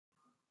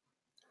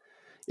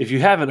If you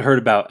haven't heard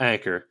about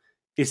Anchor,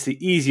 it's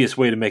the easiest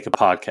way to make a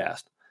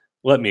podcast.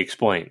 Let me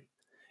explain.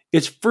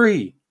 It's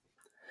free.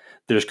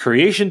 There's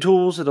creation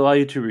tools that allow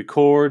you to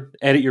record,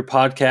 edit your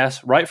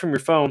podcast right from your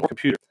phone or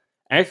computer.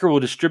 Anchor will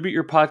distribute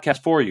your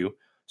podcast for you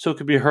so it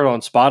can be heard on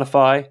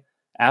Spotify,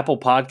 Apple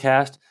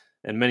Podcast,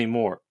 and many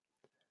more.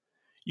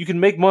 You can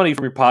make money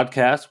from your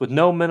podcast with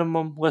no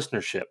minimum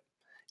listenership.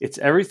 It's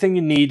everything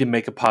you need to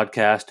make a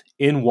podcast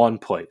in one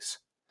place.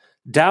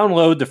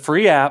 Download the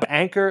free app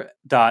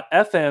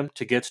Anchor.fm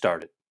to get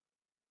started.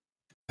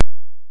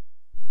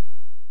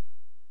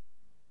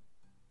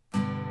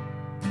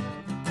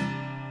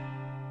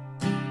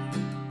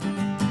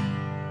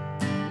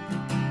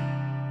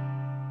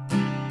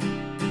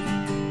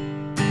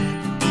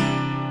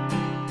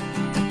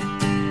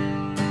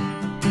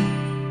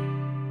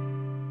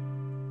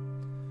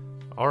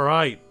 All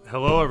right.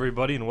 Hello,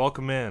 everybody, and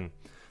welcome in.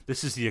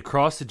 This is the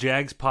Across the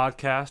Jags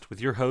podcast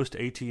with your host,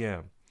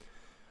 ATM.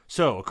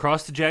 So,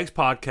 Across the Jags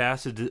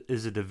podcast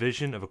is a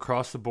division of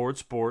Across the Board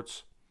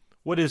Sports.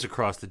 What is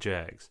Across the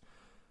Jags?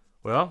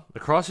 Well,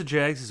 Across the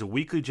Jags is a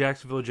weekly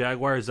Jacksonville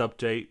Jaguars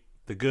update,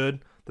 the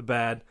good, the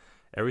bad,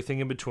 everything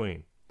in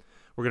between.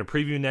 We're going to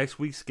preview next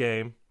week's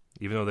game,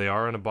 even though they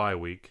are on a bye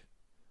week.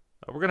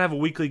 We're going to have a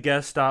weekly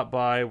guest stop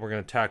by. We're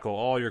going to tackle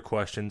all your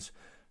questions,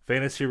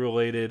 fantasy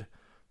related.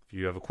 If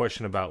you have a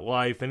question about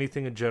life,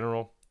 anything in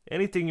general,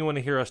 anything you want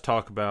to hear us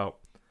talk about,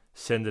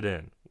 send it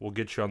in. We'll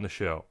get you on the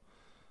show.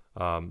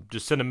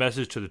 Just send a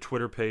message to the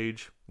Twitter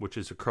page, which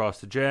is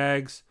Across the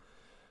Jags.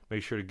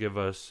 Make sure to give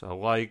us a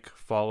like,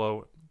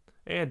 follow,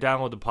 and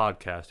download the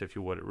podcast if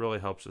you would. It really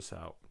helps us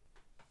out.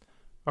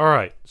 All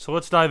right, so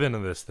let's dive into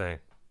this thing.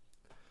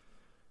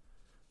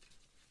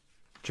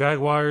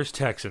 Jaguars,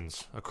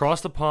 Texans,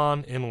 across the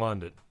pond in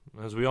London.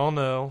 As we all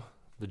know,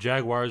 the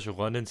Jaguars are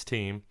London's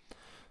team,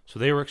 so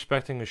they were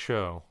expecting a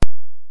show.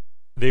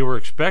 They were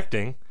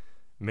expecting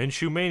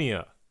Minshew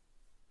Mania.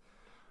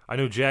 I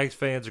know Jags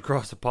fans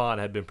across the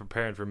pond had been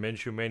preparing for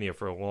Minshew Mania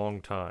for a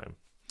long time.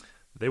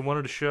 They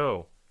wanted a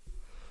show.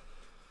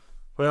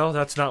 Well,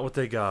 that's not what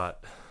they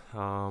got.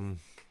 A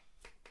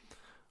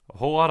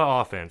whole lot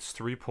of offense,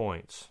 3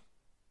 points.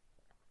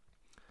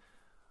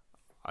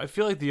 I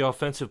feel like the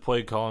offensive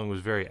play calling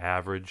was very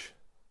average.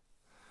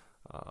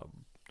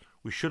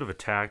 We should have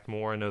attacked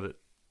more. I know that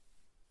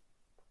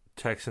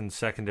Texans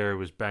secondary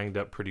was banged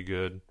up pretty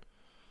good.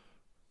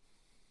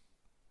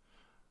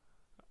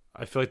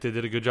 I feel like they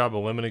did a good job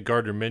of limiting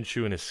Gardner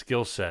Minshew and his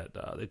skill set.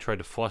 They tried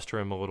to fluster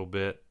him a little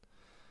bit.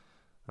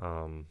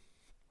 So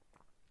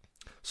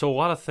a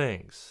lot of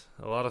things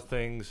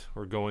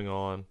were going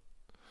on.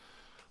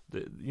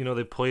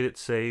 They played it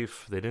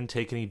safe. They didn't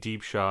take any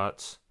deep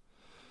shots.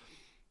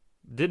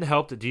 Didn't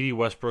help that Dede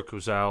Westbrook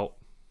was out.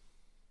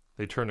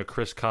 They turned to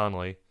Chris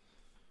Conley,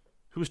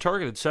 who was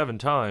targeted 7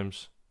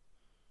 times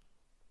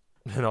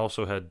and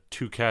also had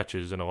 2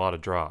 catches and a lot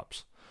of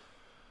drops.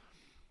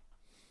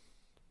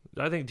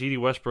 I think Dede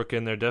Westbrook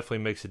in there definitely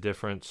makes a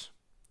difference.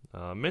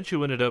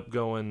 Minshew ended up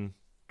going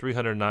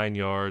 309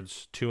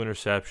 yards, 2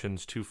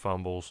 interceptions, 2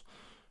 fumbles.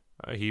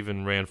 He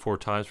even ran 4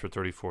 times for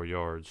 34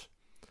 yards.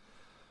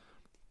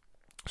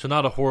 So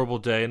not a horrible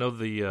day. I know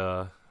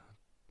the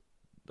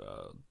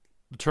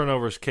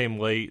turnovers came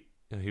late,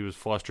 and he was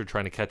flustered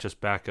trying to catch us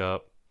back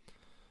up.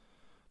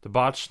 The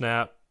botch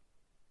snap,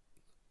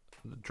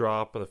 the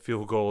drop, and the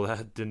field goal,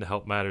 that didn't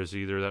help matters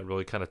either. That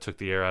really kind of took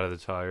the air out of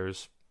the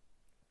tires.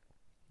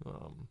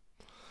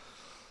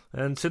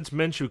 And since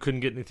Minshew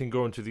couldn't get anything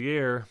going through the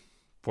air,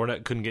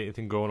 Fournette couldn't get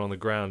anything going on the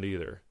ground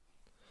either.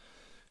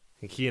 I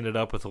think he ended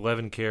up with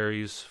 11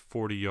 carries,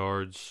 40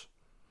 yards,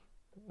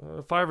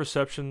 5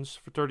 receptions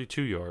for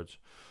 32 yards.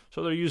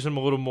 So they're using him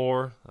a little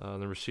more in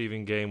the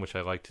receiving game, which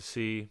I like to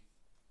see.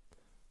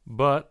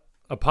 But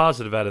a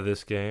positive out of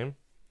this game,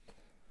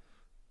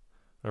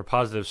 or a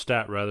positive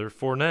stat rather,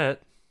 Fournette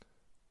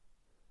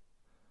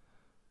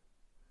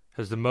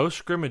has the most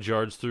scrimmage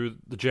yards through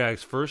the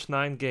Jags' first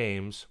 9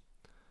 games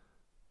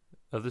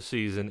of the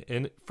season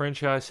in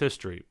franchise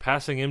history,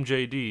 passing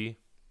MJD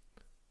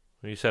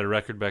when he set a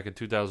record back in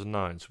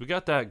 2009. So we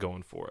got that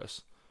going for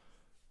us.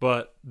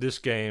 But this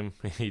game,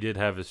 he did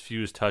have his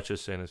fewest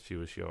touches and his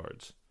fewest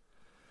yards.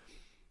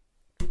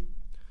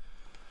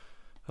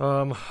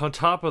 On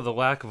top of the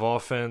lack of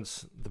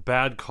offense, the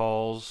bad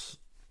calls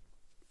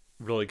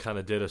really kind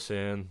of did us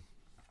in.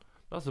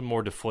 Nothing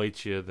more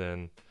deflates you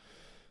than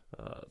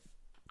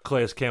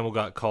Calais Campbell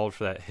got called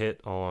for that hit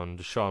on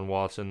Deshaun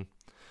Watson.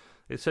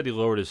 They said he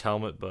lowered his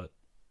helmet, but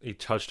he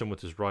touched him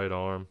with his right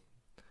arm.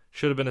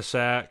 Should have been a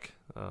sack.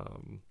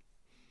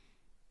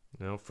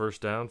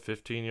 First down,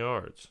 15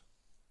 yards.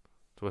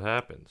 That's what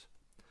happens.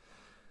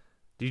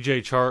 DJ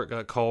Chark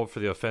got called for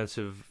the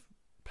offensive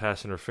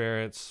pass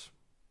interference.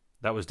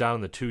 That was down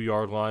on the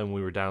 2-yard line when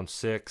we were down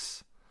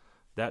 6.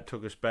 That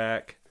took us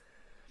back.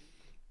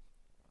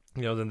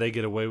 Then they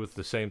get away with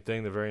the same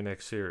thing the very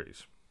next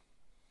series.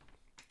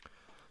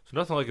 So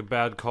nothing like a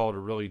bad call to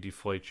really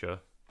deflate you.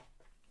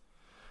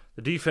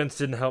 The defense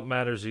didn't help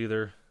matters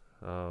either.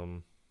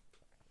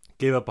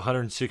 Gave up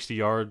 160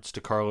 yards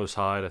to Carlos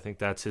Hyde. I think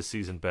that's his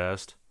season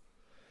best.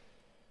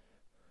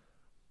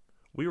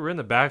 we were in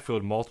the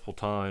backfield multiple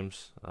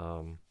times.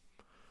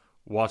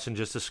 Watson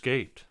just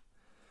escaped.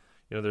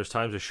 There's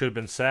times it should have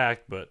been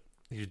sacked, but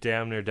he's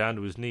damn near down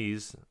to his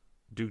knees.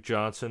 Duke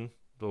Johnson,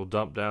 little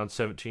dump down,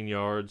 17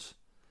 yards.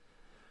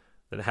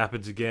 Then it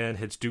happens again,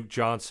 hits Duke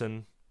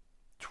Johnson,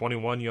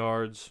 21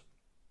 yards.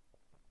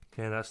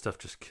 Man, that stuff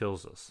just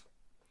kills us.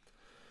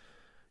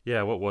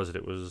 Yeah, what was it?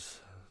 It was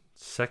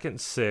 2nd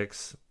and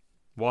 6.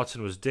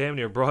 Watson was damn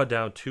near brought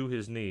down to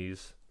his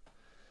knees.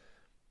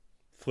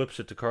 Flips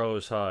it to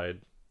Carlos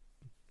Hyde.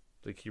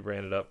 I think he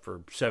ran it up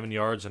for 7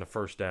 yards and a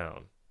first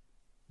down.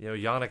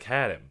 Yannick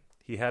had him.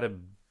 He had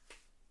him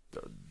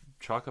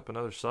chalk up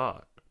another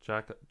sack.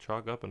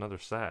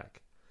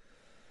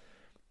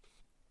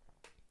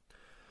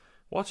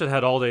 Watson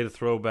had all day to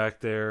throw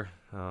back there,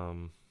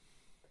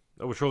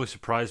 which really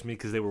surprised me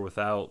because they were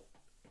without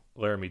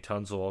Laramie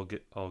Tunsil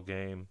all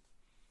game.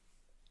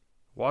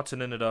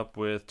 Watson ended up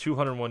with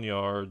 201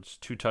 yards,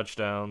 2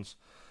 touchdowns,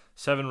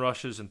 7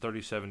 rushes, and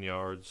 37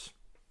 yards.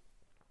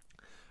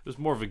 It was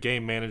more of a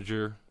game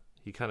manager.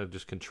 He kind of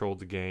just controlled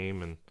the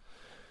game, and,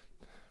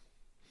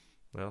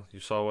 well, you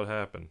saw what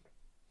happened.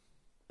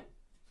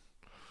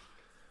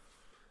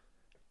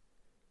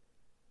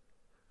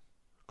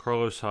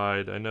 Carlos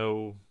Hyde, I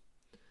know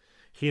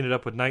he ended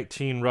up with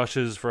 19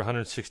 rushes for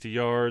 160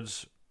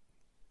 yards.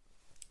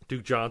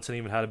 Duke Johnson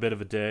even had a bit of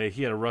a day.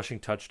 He had a rushing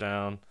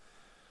touchdown.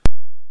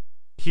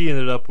 He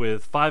ended up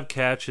with 5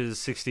 catches,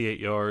 68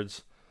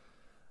 yards.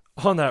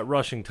 On that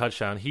rushing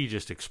touchdown, he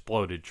just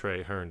exploded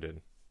Trey Herndon.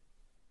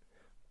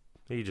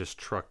 He just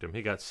trucked him.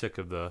 He got sick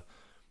of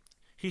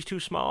he's too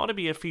small to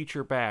be a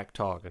feature back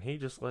talk, and he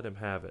just let him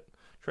have it.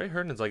 Trey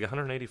Herndon's like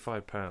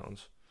 185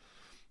 pounds.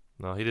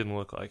 No, he didn't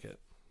look like it.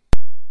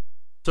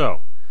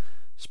 So,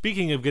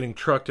 speaking of getting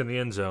trucked in the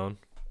end zone,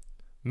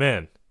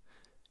 men,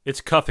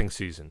 it's cuffing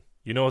season.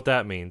 You know what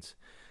that means.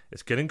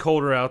 It's getting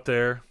colder out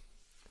there,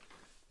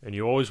 and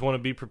you always want to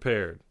be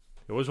prepared.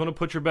 You always want to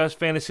put your best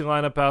fantasy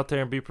lineup out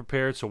there and be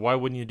prepared, so why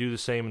wouldn't you do the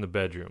same in the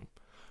bedroom?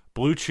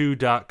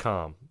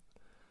 BlueChew.com.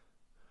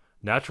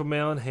 Natural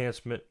male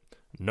enhancement,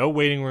 no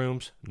waiting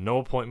rooms, no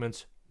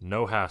appointments,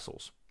 no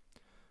hassles.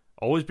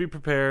 Always be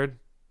prepared.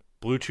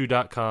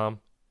 BlueChew.com.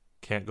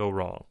 Can't go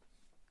wrong.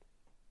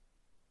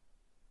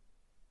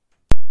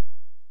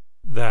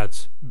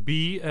 That's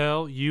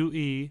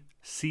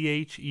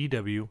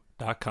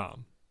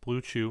BlueChew.com.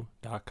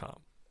 BlueChew.com.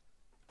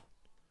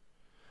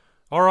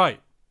 All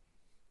right.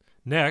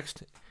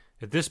 Next,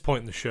 at this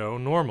point in the show,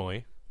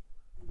 normally,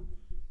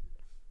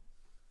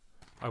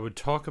 I would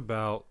talk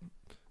about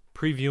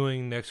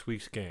previewing next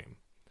week's game.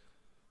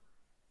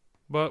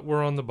 But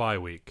we're on the bye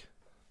week.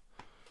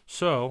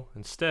 So,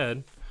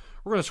 instead,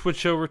 we're going to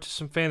switch over to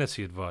some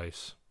fantasy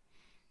advice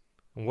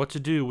on what to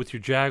do with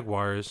your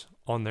Jaguars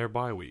on their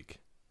bye week.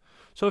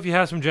 So if you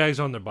have some Jags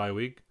on their bye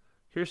week,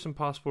 here's some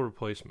possible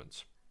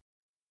replacements.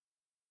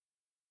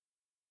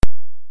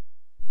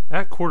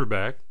 At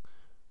quarterback,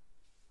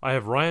 I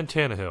have Ryan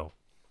Tannehill.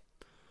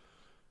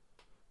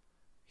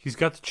 He's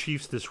got the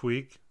Chiefs this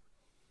week.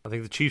 I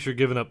think the Chiefs are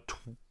giving up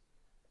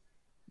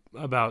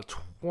about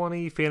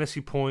 20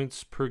 fantasy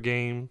points per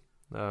game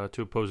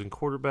to opposing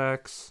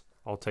quarterbacks.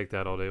 I'll take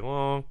that all day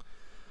long.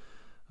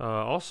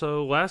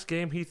 Also, last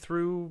game he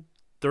threw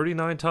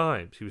 39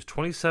 times. He was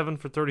 27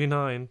 for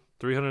 39,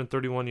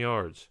 331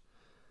 yards.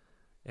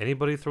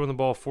 Anybody throwing the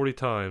ball 40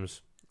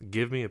 times,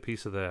 give me a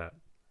piece of that.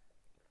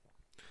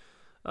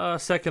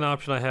 Second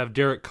option, I have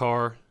Derek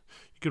Carr.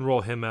 You can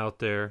roll him out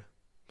there.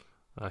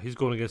 He's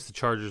going against the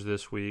Chargers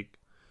this week.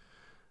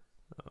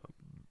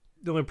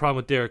 The only problem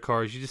with Derek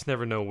Carr is you just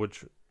never know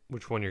which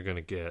one you're going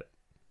to get.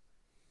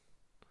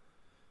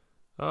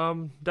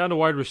 Down to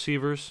wide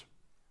receivers.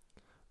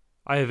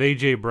 I have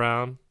A.J.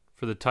 Brown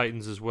for the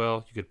Titans as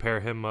well. You could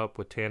pair him up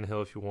with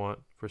Tannehill if you want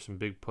for some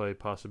big play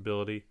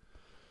possibility.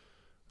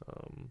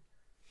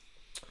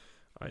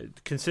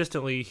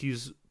 Consistently,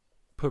 he's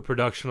put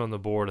production on the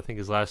board. I think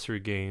his last 3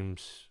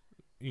 games,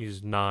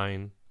 he's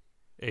 9,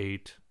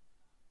 8,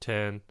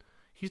 10.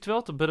 He's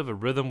developed a bit of a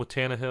rhythm with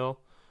Tannehill.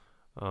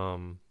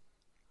 I'm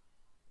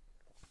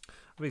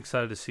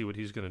excited to see what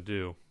he's going to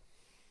do.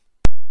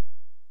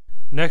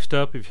 Next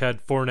up, if you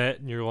had Fournette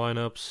in your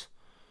lineups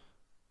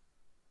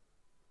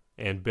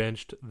and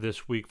benched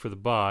this week for the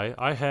bye,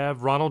 I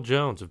have Ronald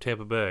Jones of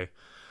Tampa Bay.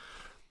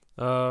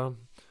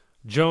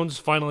 Jones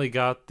finally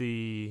got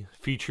the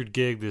featured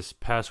gig this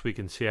past week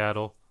in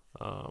Seattle.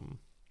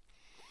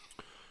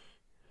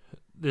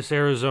 This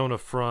Arizona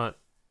front,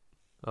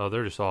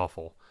 they're just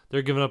awful.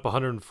 They're giving up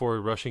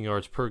 104 rushing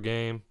yards per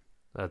game.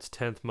 That's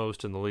 10th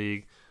most in the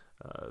league.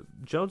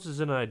 Jones is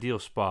in an ideal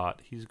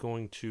spot. He's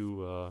going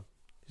to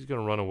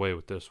run away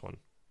with this one.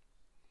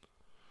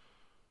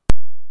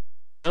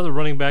 Another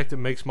running back that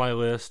makes my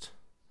list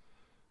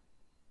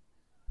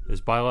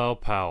is Bilal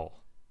Powell.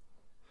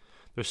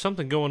 There's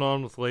something going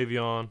on with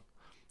Le'Veon.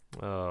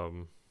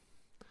 The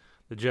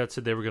Jets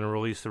said they were going to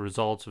release the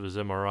results of his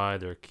MRI.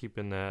 They're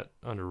keeping that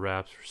under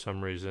wraps for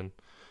some reason,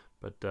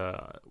 but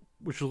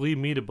which will lead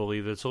me to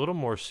believe that it's a little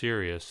more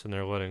serious than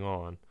they're letting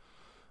on.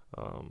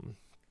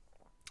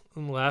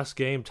 in the last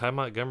game, Ty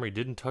Montgomery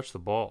didn't touch the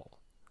ball.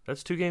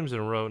 That's 2 games in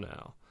a row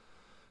now.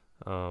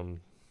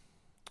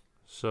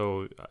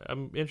 So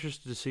I'm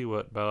interested to see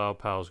what Bilal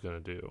Powell's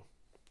going to do.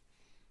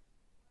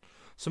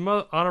 Some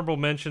honorable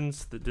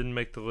mentions that didn't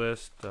make the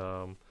list.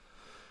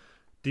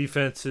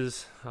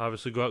 Defenses,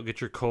 obviously go out and get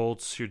your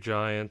Colts, your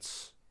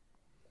Giants.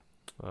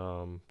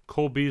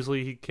 Cole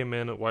Beasley, he came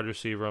in at wide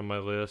receiver on my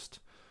list.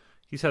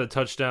 He's had a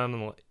touchdown in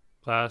the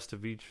last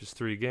of each of his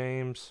 3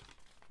 games.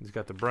 He's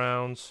got the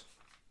Browns.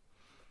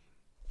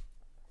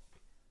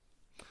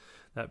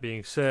 That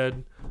being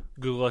said,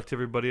 good luck to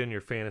everybody on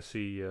your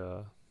fantasy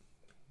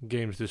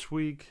games this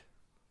week.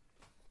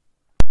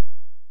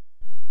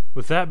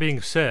 With that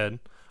being said,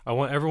 I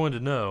want everyone to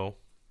know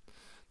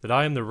that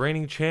I am the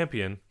reigning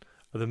champion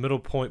of the Middle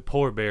Point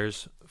Polar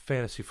Bears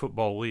Fantasy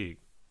Football League.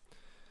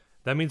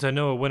 That means I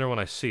know a winner when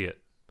I see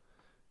it,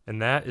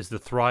 and that is the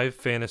Thrive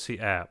Fantasy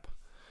app.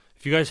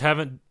 If you guys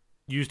haven't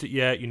used it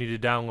yet, you need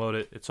to download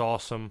it. It's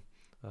awesome.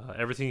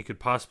 Everything you could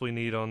possibly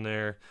need on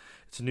there.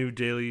 It's a new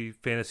daily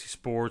fantasy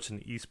sports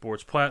and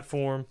esports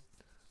platform.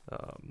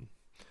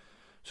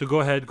 So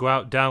go ahead, go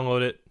out,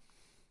 download it.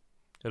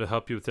 It'll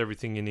help you with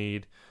everything you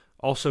need.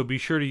 Also, be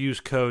sure to use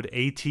code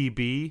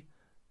ATB,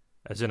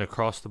 as in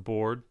across the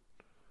board,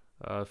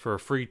 for a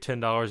free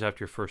 $10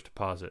 after your first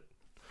deposit.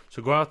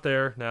 So go out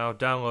there now,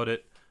 download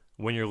it,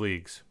 win your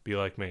leagues. Be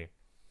like me.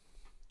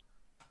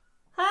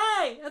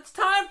 Hey, it's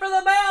time for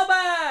the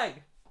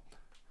mailbag!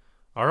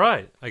 All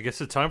right, I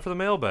guess it's time for the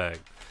mailbag.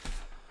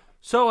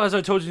 So, as I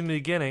told you in the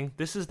beginning,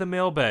 this is the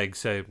mailbag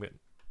segment.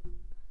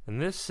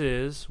 And this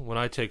is when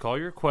I take all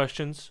your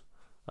questions.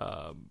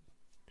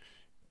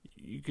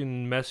 You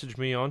can message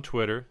me on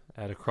Twitter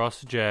at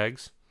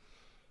AcrossTheJags,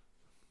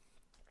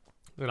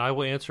 and I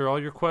will answer all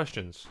your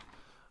questions.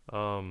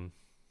 So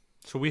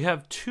we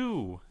have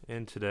 2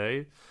 in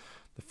today.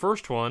 The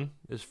first one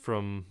is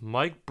from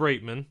Mike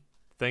Braitman.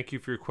 Thank you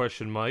for your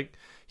question, Mike.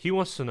 He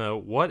wants to know,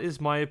 what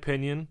is my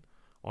opinion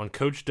on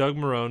Coach Doug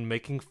Marrone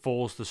making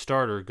Foles the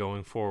starter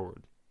going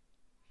forward?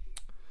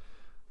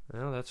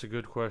 Well, that's a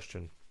good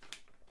question.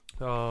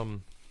 I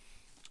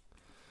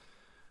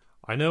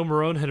know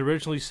Marrone had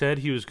originally said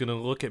he was going to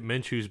look at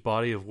Minshew's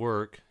body of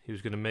work. He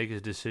was going to make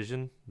his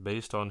decision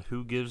based on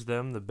who gives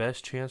them the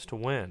best chance to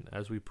win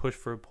as we push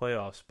for a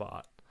playoff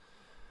spot.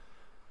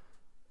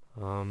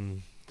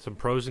 Some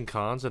pros and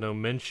cons. I know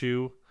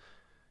Minshew,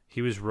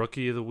 he was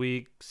Rookie of the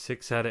Week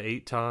 6 out of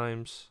 8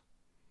 times.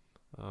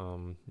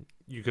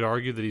 You could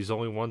argue that he's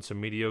only won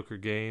some mediocre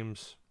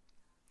games.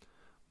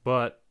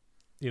 But,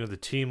 the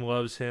team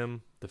loves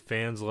him. The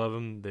fans love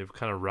him. They've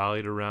kind of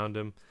rallied around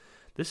him.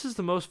 This is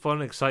the most fun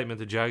and excitement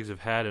the Jags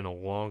have had in a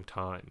long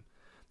time.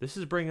 This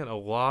is bringing a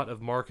lot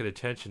of market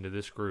attention to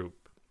this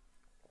group.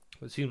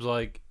 It seems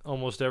like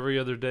almost every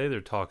other day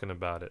they're talking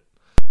about it.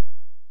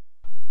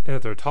 And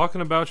if they're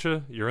talking about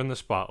you, you're in the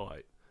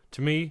spotlight.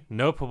 To me,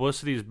 no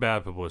publicity is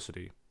bad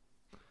publicity.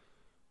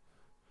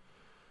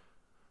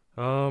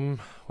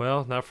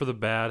 Well, not for the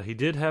bad. He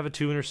did have a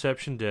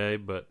 2-interception day,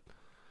 but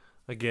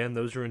again,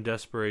 those are in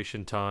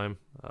desperation time,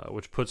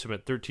 which puts him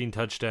at 13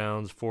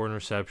 touchdowns, 4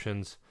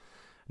 interceptions,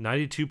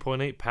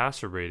 92.8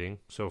 passer rating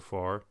so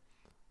far.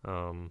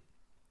 So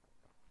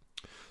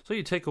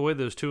you take away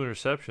those 2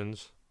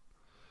 interceptions,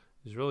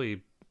 he's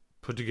really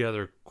put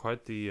together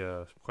quite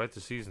the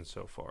season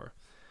so far.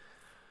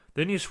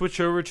 Then you switch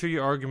over to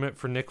your argument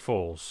for Nick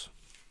Foles,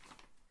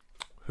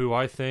 who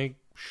I think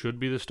should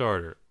be the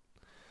starter.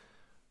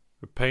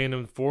 We're paying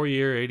him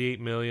 4-year, $88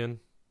 million.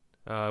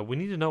 We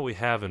need to know what we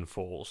have in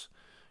Foles.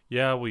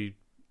 Yeah, we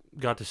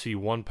got to see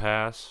 1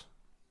 pass,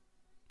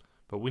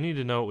 but we need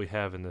to know what we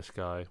have in this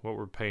guy, what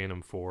we're paying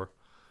him for.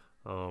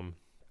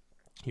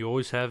 You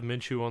always have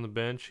Minshew on the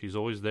bench. He's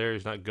always there.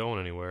 He's not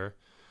going anywhere.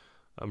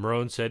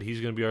 Marrone said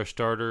he's going to be our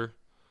starter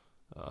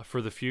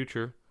for the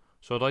future.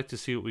 So I'd like to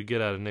see what we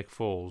get out of Nick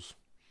Foles.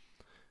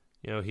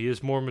 He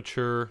is more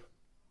mature.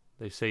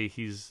 They say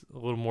he's a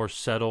little more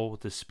settled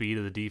with the speed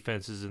of the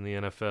defenses in the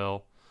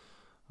NFL.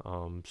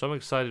 So I'm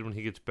excited when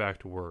he gets back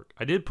to work.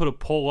 I did put a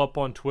poll up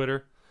on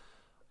Twitter.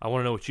 I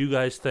want to know what you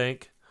guys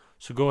think.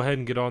 So go ahead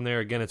and get on there.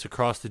 Again, it's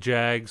Across the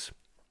Jags.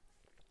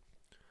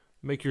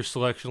 Make your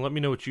selection. Let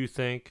me know what you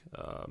think.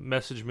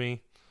 Message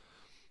me.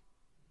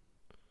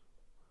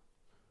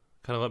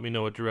 Kind of let me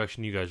know what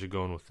direction you guys are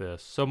going with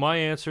this. So my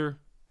answer,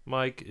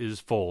 Mike,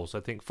 is Foles. I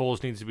think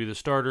Foles needs to be the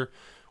starter.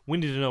 We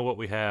need to know what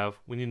we have.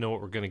 We need to know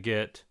what we're going to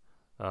get.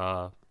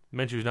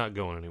 Minshew's not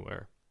going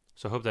anywhere.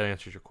 So I hope that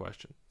answers your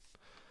question.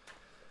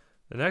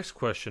 The next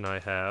question I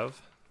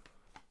have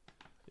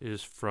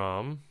is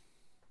from...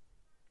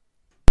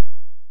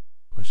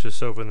 Let's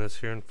just open this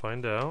here and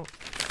find out.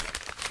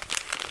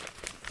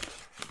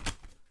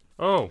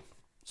 Oh,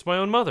 it's my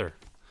own mother.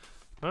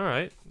 All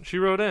right. She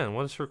wrote in.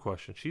 What is her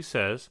question? She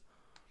says,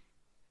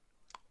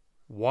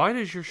 why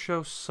does your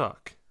show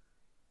suck?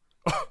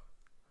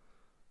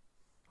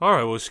 All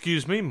right, well,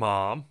 excuse me,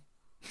 Mom.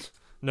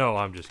 No,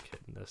 I'm just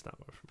kidding. That's not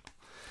what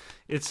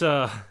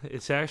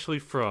it's actually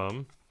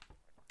from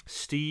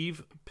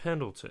Steve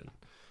Pendleton.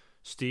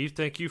 Steve,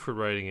 thank you for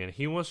writing in.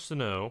 He wants to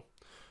know,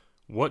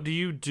 What do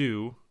you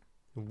do?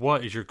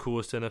 What is your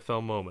coolest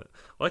NFL moment?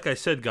 Like I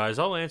said, guys,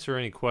 I'll answer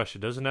any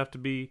question. It doesn't have to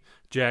be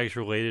Jags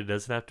related. It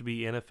doesn't have to be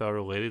NFL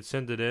related.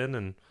 Send it in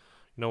and,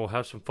 we'll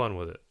have some fun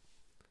with it.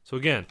 So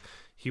again,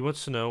 he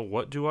wants to know,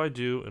 what do I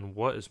do and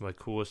what is my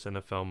coolest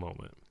NFL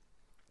moment?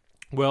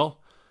 Well,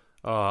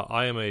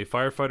 I am a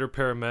firefighter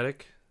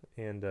paramedic,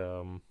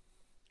 and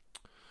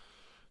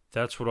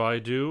that's what I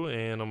do.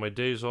 And on my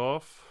days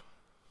off,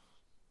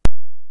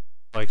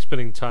 I like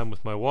spending time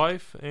with my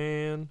wife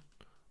and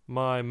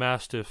my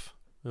Mastiff.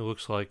 It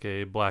looks like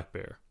a black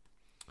bear.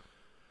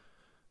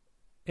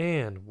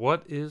 And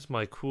what is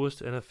my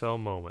coolest NFL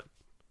moment?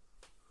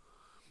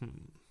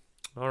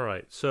 All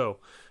right, so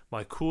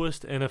my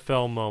coolest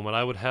NFL moment,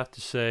 I would have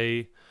to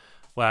say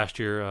last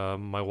year,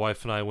 my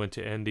wife and I went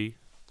to Indy.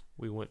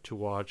 We went to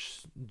watch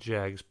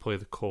Jags play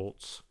the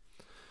Colts.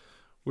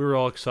 We were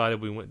all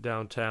excited. We went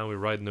downtown. We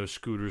were riding those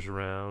scooters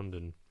around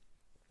and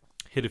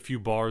hit a few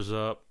bars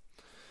up.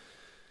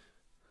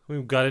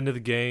 We got into the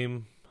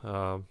game.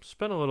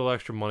 Spent a little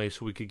extra money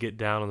so we could get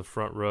down on the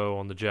front row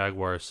on the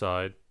Jaguar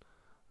side.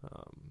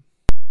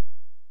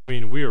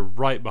 We were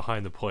right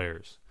behind the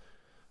players.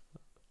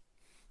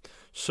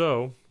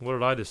 So, what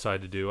did I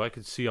decide to do? I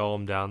could see all of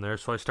them down there,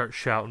 so I start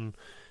shouting,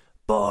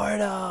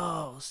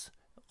 "Bortles!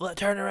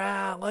 Turn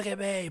around, look at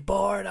me,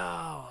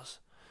 Bortles!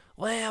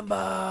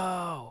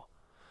 Lambeau!"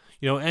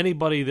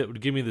 Anybody that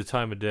would give me the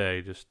time of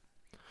day,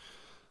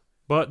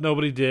 But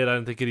nobody did. I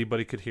didn't think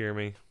anybody could hear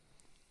me.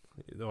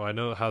 Though I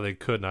know how they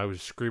couldn't. I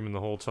was screaming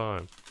the whole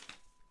time.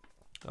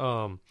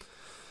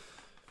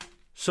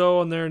 So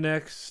on their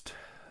next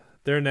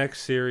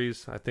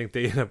series, I think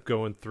they end up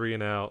going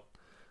 3-and-out.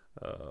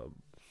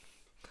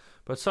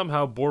 But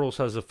somehow Bortles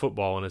has a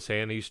football in his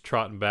hand. He's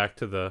trotting back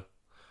to the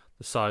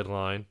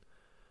sideline.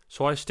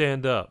 So I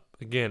stand up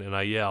again and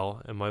I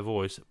yell in my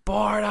voice,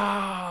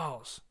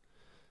 "Bortles!"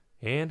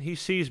 And he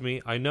sees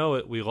me. I know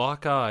it. We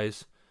lock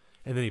eyes.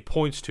 And then he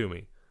points to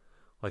me.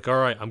 Like, all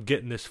right, I'm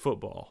getting this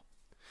football.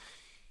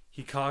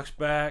 He cocks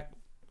back,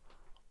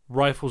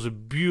 rifles a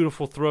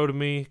beautiful throw to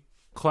me,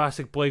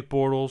 classic Blake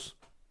Bortles,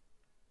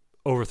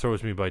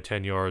 overthrows me by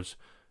 10 yards,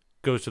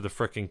 goes to the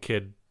frickin'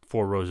 kid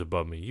 4 rows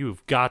above me.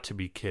 You've got to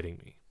be kidding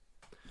me.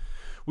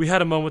 We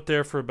had a moment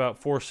there for about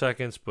 4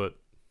 seconds, but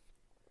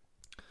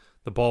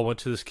the ball went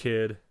to this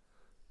kid.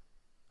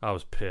 I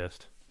was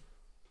pissed.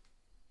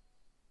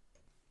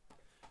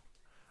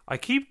 I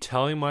keep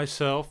telling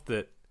myself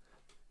that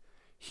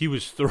he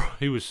was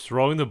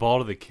throwing the ball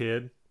to the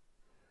kid,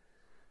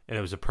 and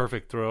it was a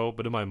perfect throw,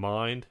 but in my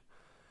mind,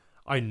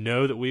 I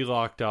know that we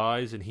locked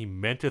eyes and he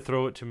meant to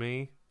throw it to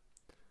me,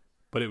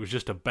 but it was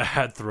just a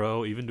bad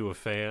throw, even to a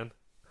fan.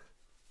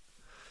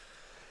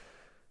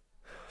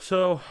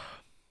 So,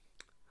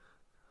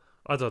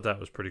 I thought that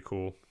was pretty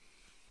cool.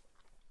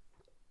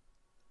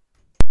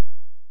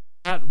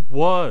 That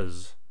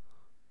was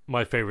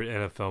my favorite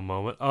NFL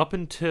moment up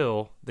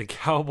until the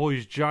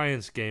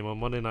Cowboys-Giants game on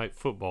Monday Night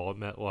Football at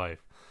MetLife,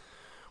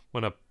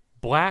 when a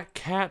black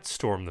cat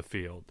stormed the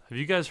field. Have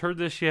you guys heard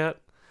this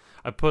yet?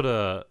 I put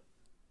the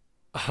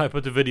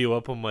video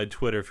up on my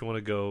Twitter if you want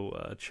to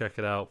go check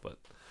it out, but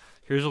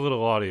here's a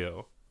little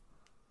audio.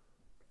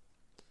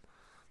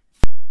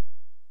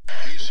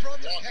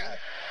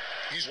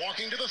 He's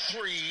walking to the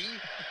 3.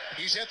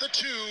 He's at the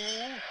 2.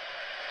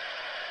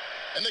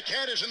 And the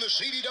cat is in the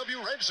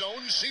CDW red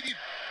zone.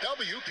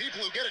 CDW,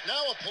 people who get it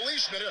now, a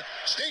policeman, a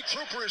state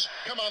trooper has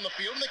come on the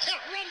field, and the cat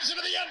runs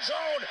into the end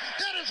zone.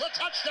 That is a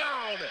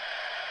touchdown.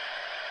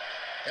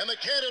 And the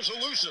cat is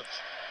elusive,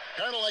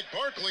 kind of like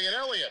Barkley and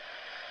Elliott.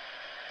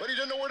 But he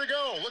didn't know where to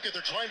go. Look at,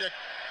 they're trying to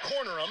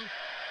corner him,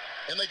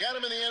 and they got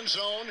him in the end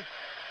zone.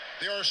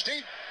 There are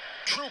state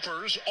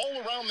troopers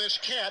all around this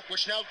cat,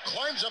 which now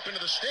climbs up into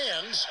the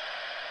stands.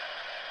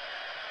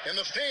 And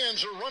the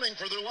fans are running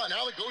for their life.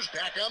 Now it goes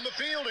back on the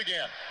field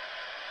again.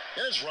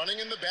 And it's running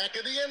in the back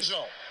of the end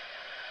zone.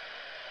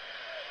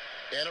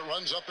 And it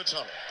runs up the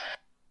tunnel.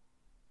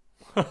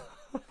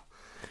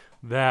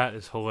 That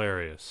is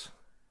hilarious.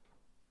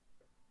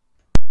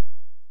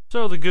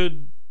 So two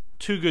good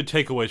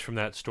takeaways from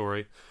that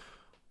story.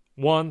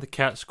 One, the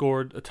cat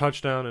scored a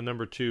touchdown, and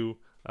number two,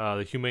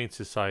 the Humane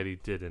Society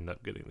did end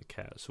up getting the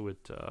cat. So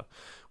it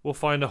will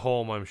find a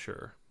home, I'm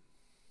sure.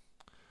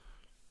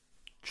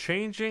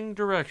 Changing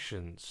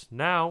directions.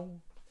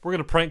 Now, we're going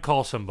to prank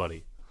call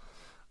somebody.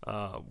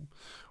 We're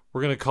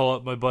going to call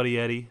up my buddy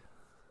Eddie.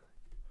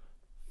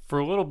 For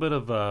a little bit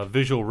of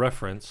visual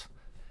reference,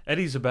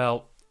 Eddie's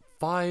about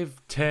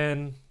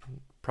 5'10",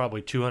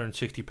 probably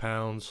 260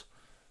 pounds,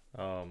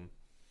 about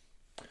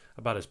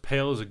as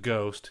pale as a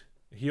ghost.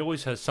 He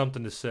always has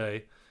something to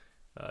say.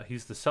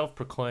 He's the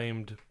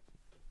self-proclaimed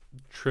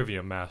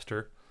trivia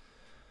master.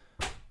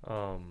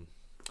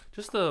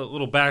 Just a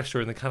little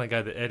backstory and the kind of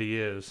guy that Eddie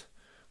is.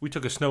 We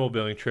took a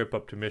snowmobiling trip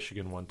up to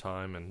Michigan one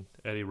time, and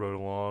Eddie rode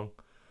along.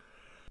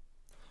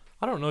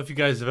 I don't know if you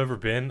guys have ever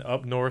been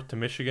up north to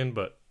Michigan,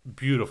 but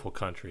beautiful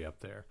country up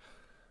there.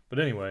 But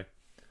anyway,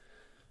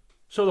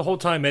 so the whole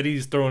time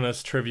Eddie's throwing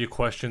us trivia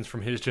questions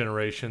from his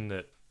generation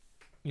that,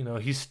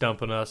 he's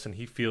stumping us, and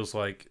he feels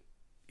like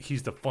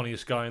he's the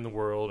funniest guy in the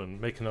world and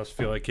making us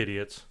feel like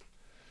idiots.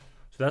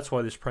 So that's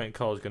why this prank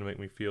call is going to make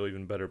me feel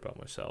even better about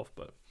myself.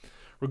 But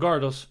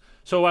regardless,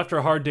 so after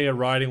a hard day of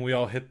riding, we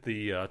all hit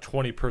the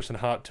 20-person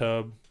hot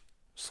tub,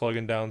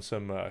 slugging down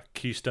some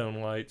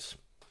Keystone Lights.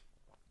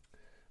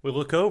 We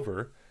look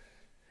over,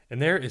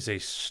 and there is a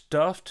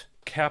stuffed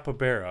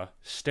capybara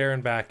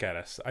staring back at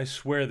us. I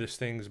swear this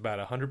thing's about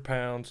 100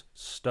 pounds,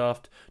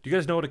 stuffed. Do you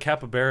guys know what a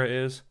capybara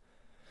is?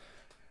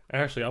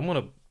 Actually,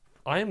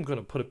 I am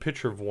gonna put a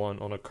picture of one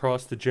on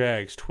Across the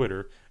Jags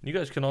Twitter, and you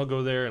guys can all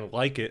go there and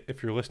like it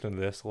if you're listening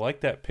to this.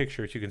 Like that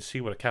picture so you can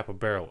see what a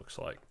capybara looks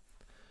like.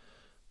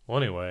 Well,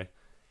 anyway,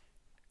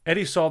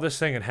 Eddie saw this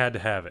thing and had to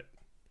have it.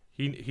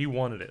 He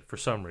wanted it for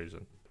some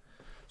reason,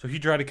 so he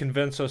tried to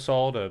convince us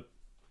all to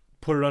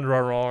put it under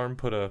our arm,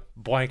 put a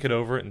blanket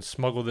over it, and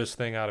smuggle this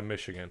thing out of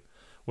Michigan.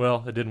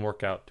 Well, it didn't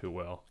work out too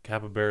well.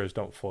 Capybaras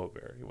don't float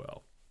very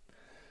well.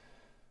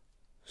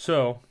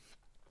 So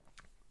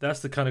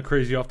that's the kind of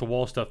crazy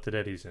off-the-wall stuff that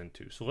Eddie's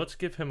into. So let's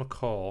give him a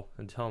call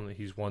and tell him that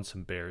he's won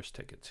some Bears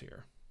tickets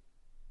here.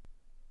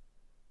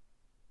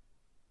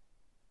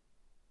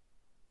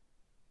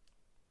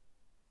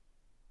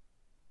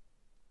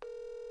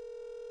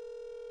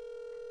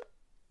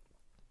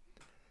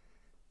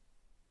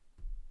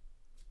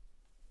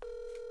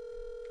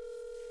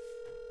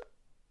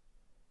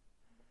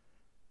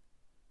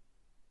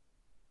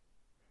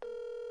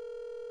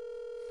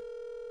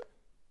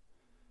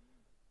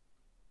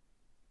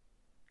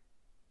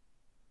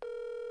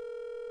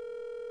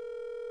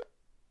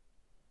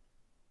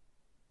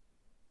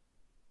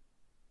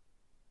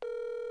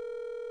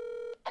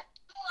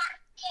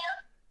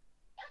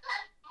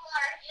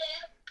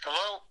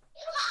 Hello?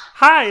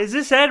 Hi, is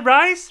this Ed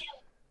Rice?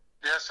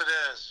 Yes, it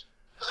is.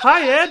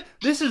 Hi, Ed.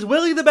 This is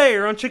Willie the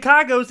Bear on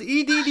Chicago's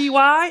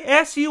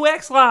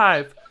EDDYSUX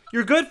Live.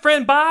 Your good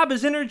friend Bob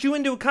has entered you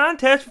into a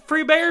contest for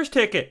free Bears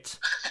tickets.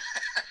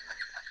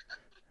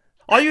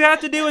 All you have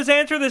to do is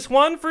answer this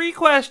one free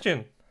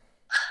question.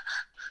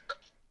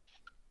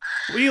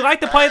 Would you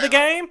like to play the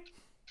game?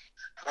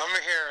 Let me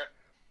hear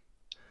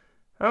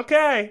it.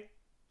 Okay.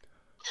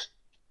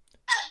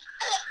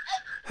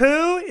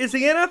 Who is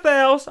the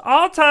NFL's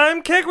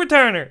all-time kick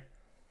returner?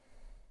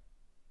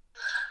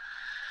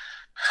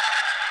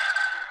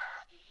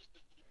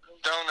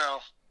 Don't know.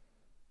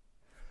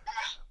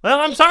 Well,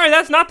 I'm sorry,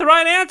 that's not the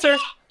right answer.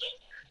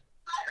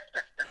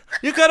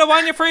 You could have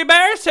won your free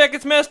Bears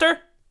tickets, mister.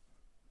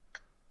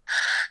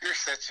 You're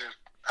such a...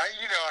 I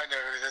know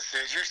who this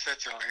is. You're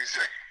such a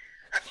loser.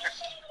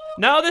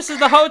 No, this is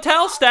the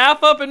hotel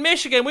staff up in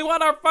Michigan. We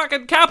want our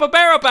fucking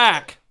capybara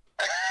back.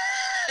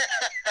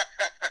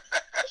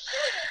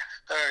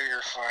 Oh,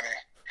 you're funny.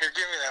 Here,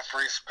 give me that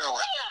free spill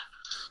it.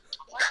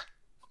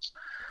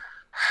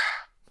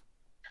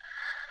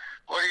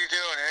 What are you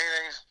doing?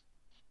 Anything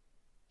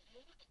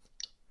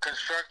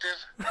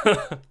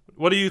constructive?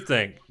 What do you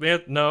think?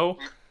 No?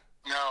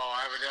 No,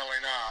 evidently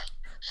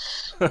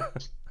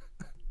not.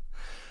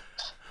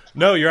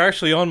 No, you're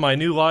actually on my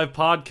new live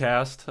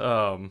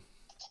podcast,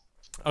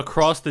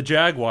 Across the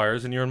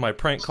Jaguars, and you're in my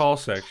prank call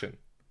section.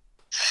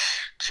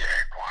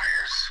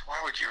 Jaguars. Why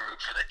would you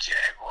root for the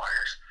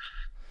Jaguars?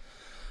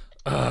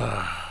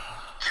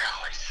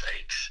 Golly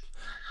sakes.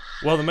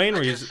 Well, the main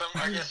reason...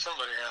 I guess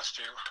somebody has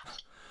to.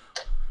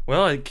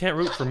 Well, I can't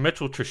root for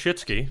Mitchell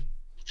Trubisky.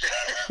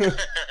 Oh,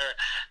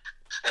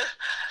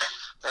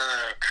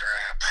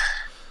 crap.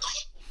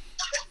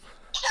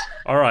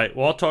 All right,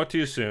 well, I'll talk to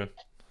you soon.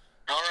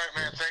 All right,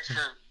 man. Thanks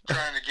for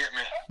trying to get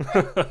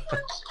me.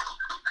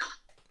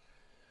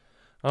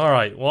 All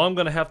right, well, I'm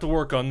going to have to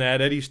work on that.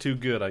 Eddie's too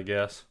good, I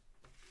guess.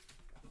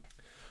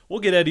 We'll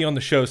get Eddie on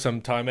the show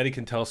sometime. Eddie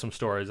can tell some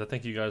stories. I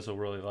think you guys will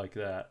really like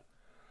that.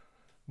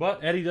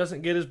 But Eddie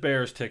doesn't get his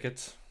Bears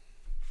tickets.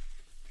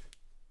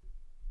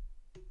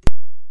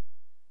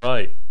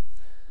 Right.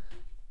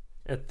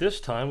 At this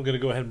time, I'm going to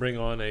go ahead and bring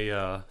on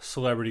a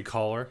celebrity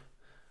caller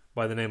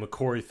by the name of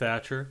Corey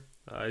Thatcher.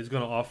 He's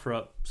going to offer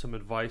up some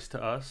advice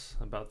to us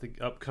about the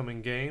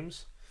upcoming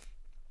games,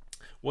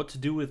 what to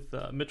do with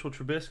Mitchell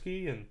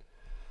Trubisky, and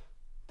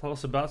tell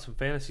us about some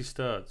fantasy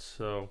studs.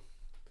 So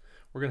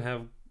we're going to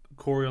have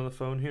Corey on the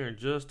phone here in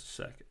just a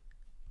second.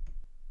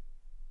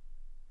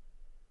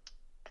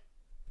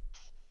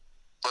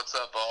 What's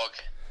up, Og?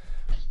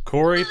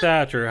 Corey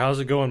Thatcher, how's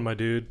it going, my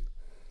dude?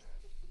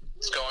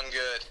 It's going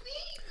good.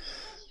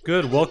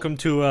 Good. Welcome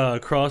to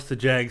Across the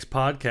Jags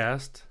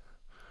podcast.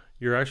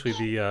 You're actually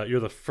you're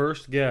the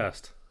first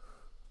guest.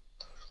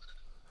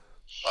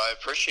 I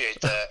appreciate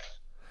that.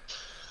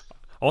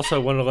 Also, I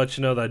wanted to let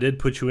you know that I did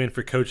put you in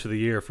for Coach of the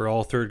Year for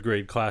all third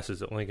grade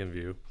classes at Lincoln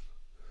View.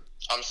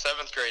 I'm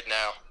 7th grade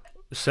now.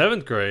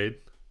 7th grade?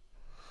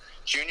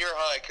 Junior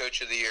high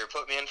Coach of the Year.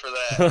 Put me in for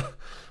that.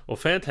 Well,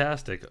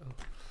 fantastic.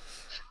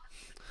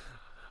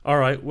 All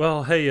right.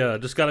 Well, hey,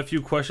 just got a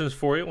few questions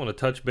for you. I want to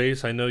touch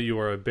base. I know you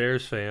are a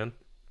Bears fan.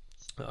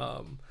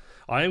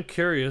 I am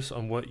curious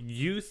on what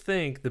you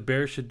think the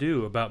Bears should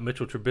do about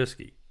Mitchell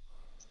Trubisky.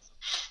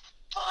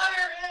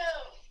 Fire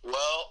him!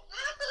 Well,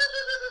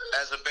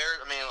 as a Bear,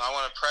 I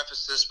want to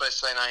preface this by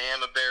saying I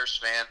am a Bears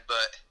fan,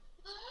 but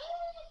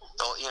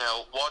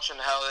watching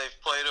how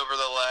they've played over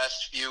the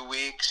last few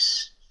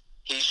weeks,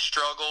 he's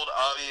struggled.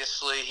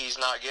 Obviously, he's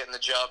not getting the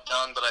job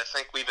done, but I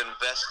think we've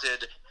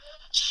invested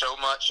so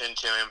much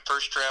into him.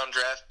 First-round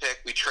draft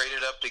pick, we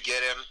traded up to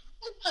get him.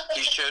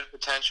 He showed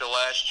potential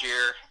last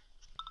year.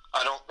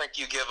 I don't think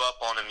you give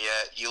up on him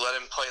yet. You let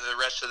him play the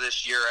rest of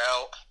this year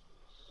out.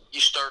 You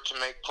start to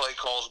make play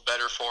calls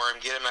better for him,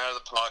 get him out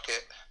of the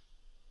pocket,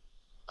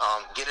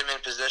 get him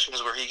in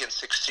positions where he can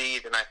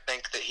succeed, and I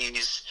think that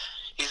he's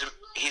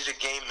a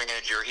game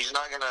manager. He's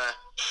never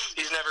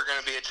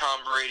gonna be a Tom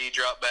Brady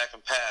drop back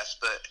and pass,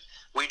 but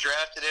we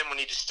drafted him. We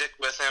need to stick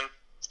with him,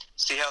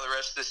 see how the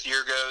rest of this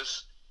year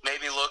goes.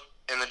 Maybe look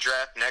in the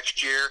draft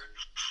next year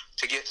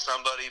to get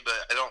somebody,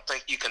 but I don't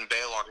think you can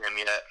bail on him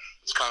yet.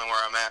 It's kind of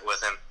where I'm at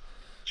with him.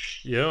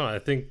 Yeah, I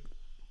think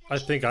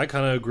I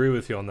kind of agree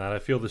with you on that. I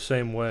feel the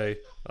same way.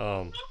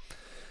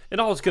 And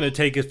all it's going to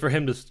take is for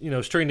him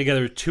to, string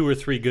together 2 or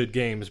 3 good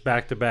games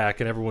back to back,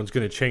 and everyone's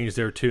going to change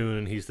their tune,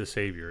 and he's the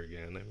savior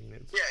again. I mean,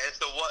 it's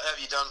the what have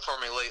you done for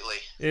me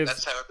lately?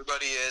 That's how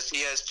everybody is.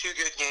 He has 2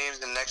 good games,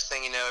 and next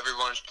thing you know,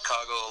 everyone in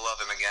Chicago will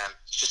love him again.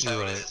 It's just how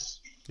it is.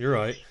 You're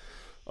right.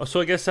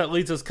 So I guess that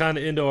leads us kind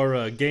of into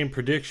our game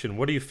prediction.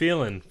 What are you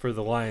feeling for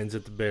the Lions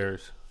at the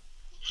Bears?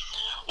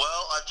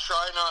 Well, I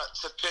try not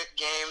to pick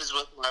games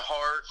with my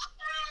heart,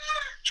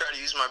 try to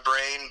use my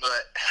brain,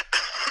 but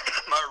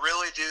I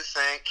really do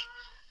think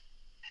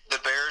the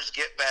Bears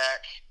get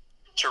back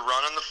to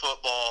running the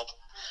football.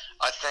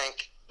 I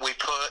think we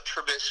put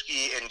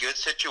Trubisky in good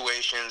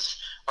situations.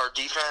 Our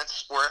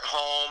defense, we're at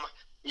home.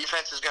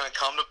 Defense is going to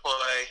come to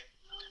play,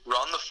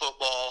 run the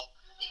football.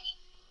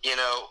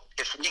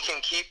 If we can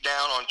keep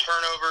down on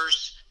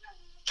turnovers,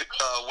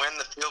 win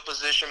the field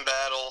position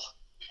battle,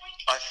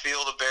 I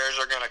feel the Bears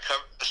are going to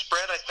cover. The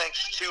spread, I think,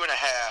 is 2.5.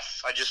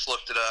 I just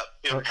looked it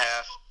up, 2.5.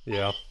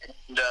 Yeah.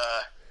 And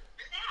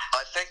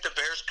I think the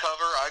Bears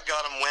cover. I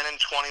got them winning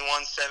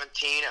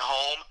 21-17 at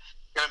home.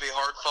 It's going to be a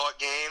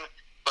hard-fought game,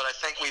 but I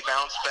think we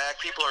bounce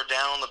back. People are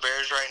down on the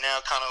Bears right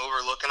now, kind of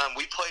overlooking them.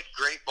 We played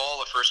great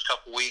ball the first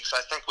couple weeks.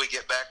 I think we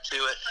get back to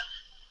it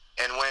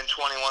and win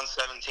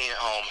 21-17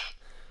 at home.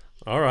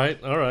 All right.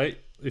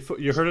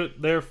 You heard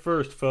it there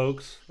first,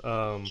 folks.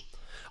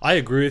 I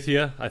agree with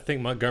you. I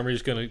think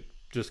Montgomery's going to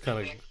just kind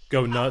of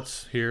go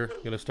nuts here,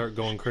 going to start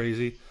going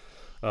crazy.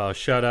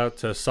 Shout out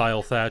to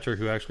Sile Thatcher,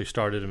 who actually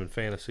started him in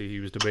fantasy.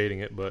 He was debating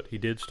it, but he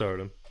did start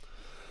him.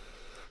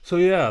 So,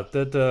 yeah,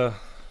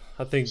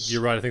 I think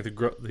you're right. I think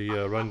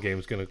the run game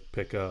is going to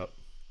pick up.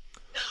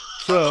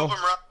 So, I hope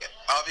I'm right.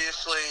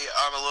 Obviously,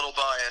 I'm a little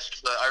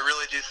biased, but I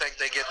really do think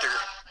they get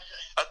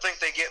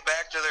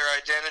back to their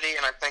identity,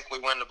 and I think we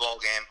win the ball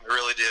game. I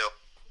really do.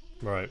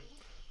 Right.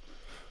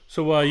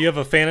 So you have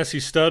a fantasy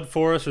stud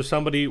for us, or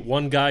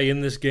one guy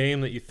in this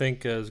game that you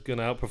think is going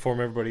to outperform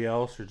everybody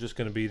else, or just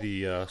going to be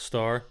the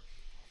star?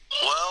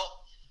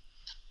 Well,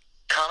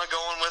 kind of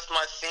going with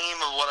my theme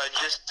of what I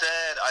just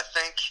said, I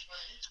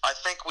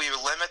think we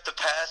limit the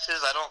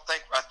passes. I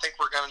think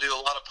we're going to do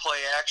a lot of play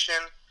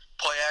action.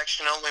 Play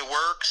action only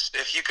works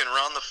if you can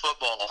run the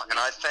football, and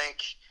I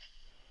think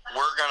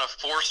we're going to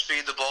force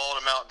feed the ball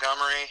to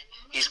Montgomery.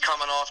 He's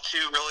coming off 2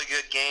 really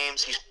good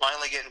games. He's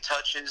finally getting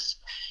touches.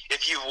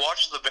 If you've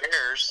watched the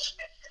Bears,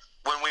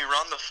 when we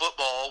run the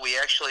football, we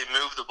actually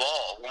move the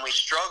ball. When we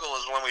struggle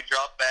is when we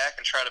drop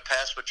back and try to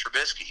pass with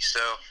Trubisky.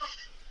 So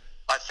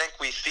I think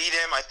we feed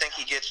him. I think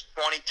he gets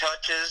 20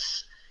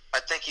 touches.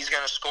 I think he's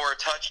going to score a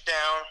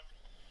touchdown.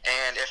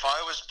 And if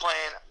I was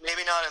playing,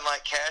 maybe not in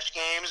like cash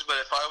games, but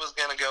if I was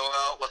going to go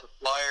out with a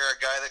flyer, a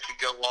guy that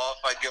could go off,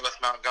 I'd go with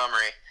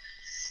Montgomery.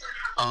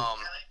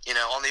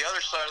 On the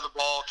other side of the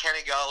ball, Kenny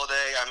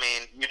Golladay, I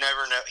mean, you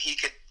never know.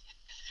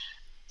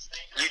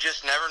 You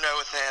just never know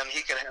with him.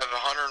 He could have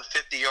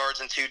 150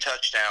 yards and 2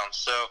 touchdowns.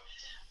 So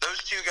those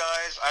 2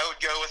 guys, I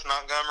would go with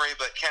Montgomery,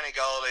 but Kenny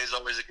Golladay is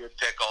always a good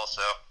pick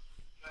also.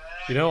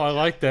 I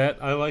like that.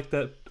 I like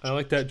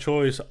that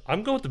choice.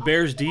 I'm going with the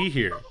Bears D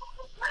here.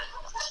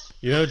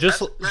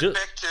 Just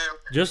pick too.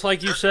 Just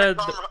like you said,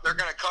 they're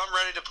going to come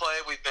ready to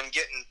play. We've been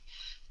getting.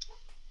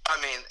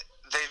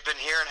 They've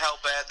been hearing how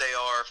bad they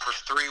are for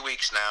 3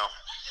 weeks now.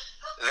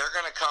 They're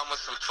going to come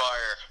with some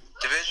fire.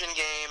 Division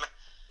game.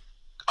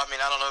 I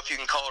don't know if you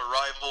can call it a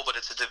rival, but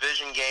it's a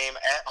division game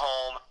at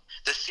home.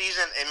 The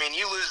season.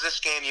 You lose this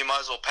game, you might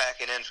as well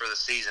pack it in for the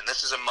season.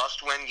 This is a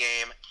must-win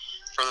game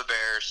for the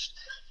Bears.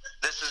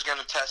 This is going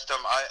to test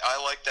them. I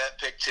like that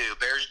pick too.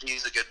 Bears D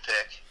is a good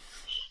pick.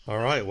 All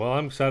right. Well,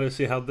 I'm excited to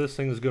see how this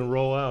thing is going to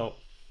roll out.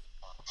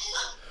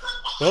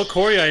 Well,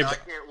 Corey, I can't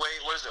wait.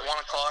 What is it, 1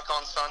 o'clock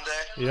on Sunday?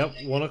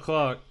 Yep, 1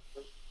 o'clock.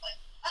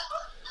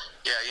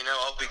 Yeah,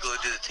 I'll be glued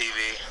to the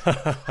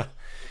TV.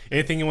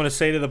 Anything you want to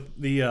say to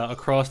the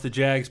Across the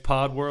Jags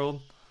pod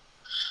world?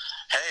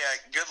 Hey,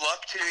 good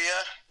luck to you.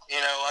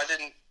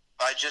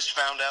 I just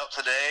found out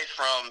today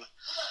from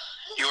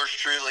yours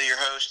truly, your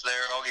host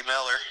there, Augie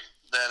Miller,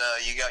 that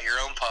you got your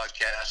own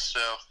podcast. So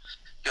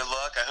good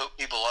luck. I hope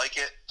people like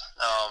it.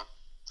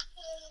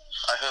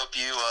 I hope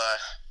you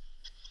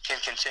can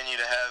continue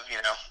to have,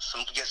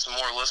 get some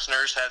more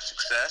listeners, have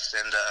success,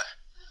 and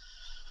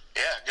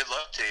good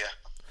luck to you.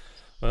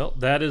 Well,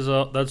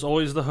 that's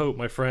always the hope,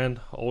 my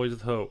friend. Always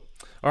the hope.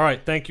 All right,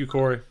 thank you,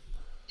 Corey.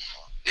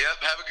 Yep,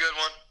 have a good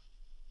one.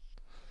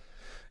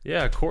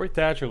 Yeah, Corey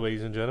Thatcher,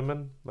 ladies and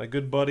gentlemen. My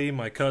good buddy,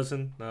 my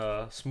cousin,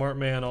 smart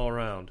man all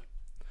around.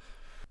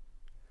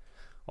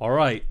 All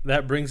right,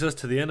 that brings us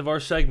to the end of our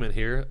segment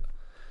here.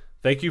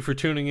 Thank you for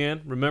tuning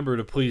in. Remember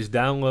to please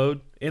download,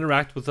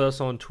 interact with us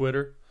on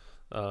Twitter,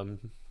 and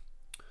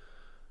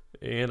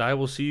I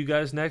will see you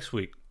guys next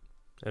week.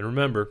 And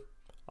remember,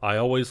 I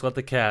always let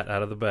the cat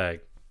out of the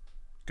bag.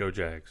 Go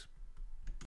Jags.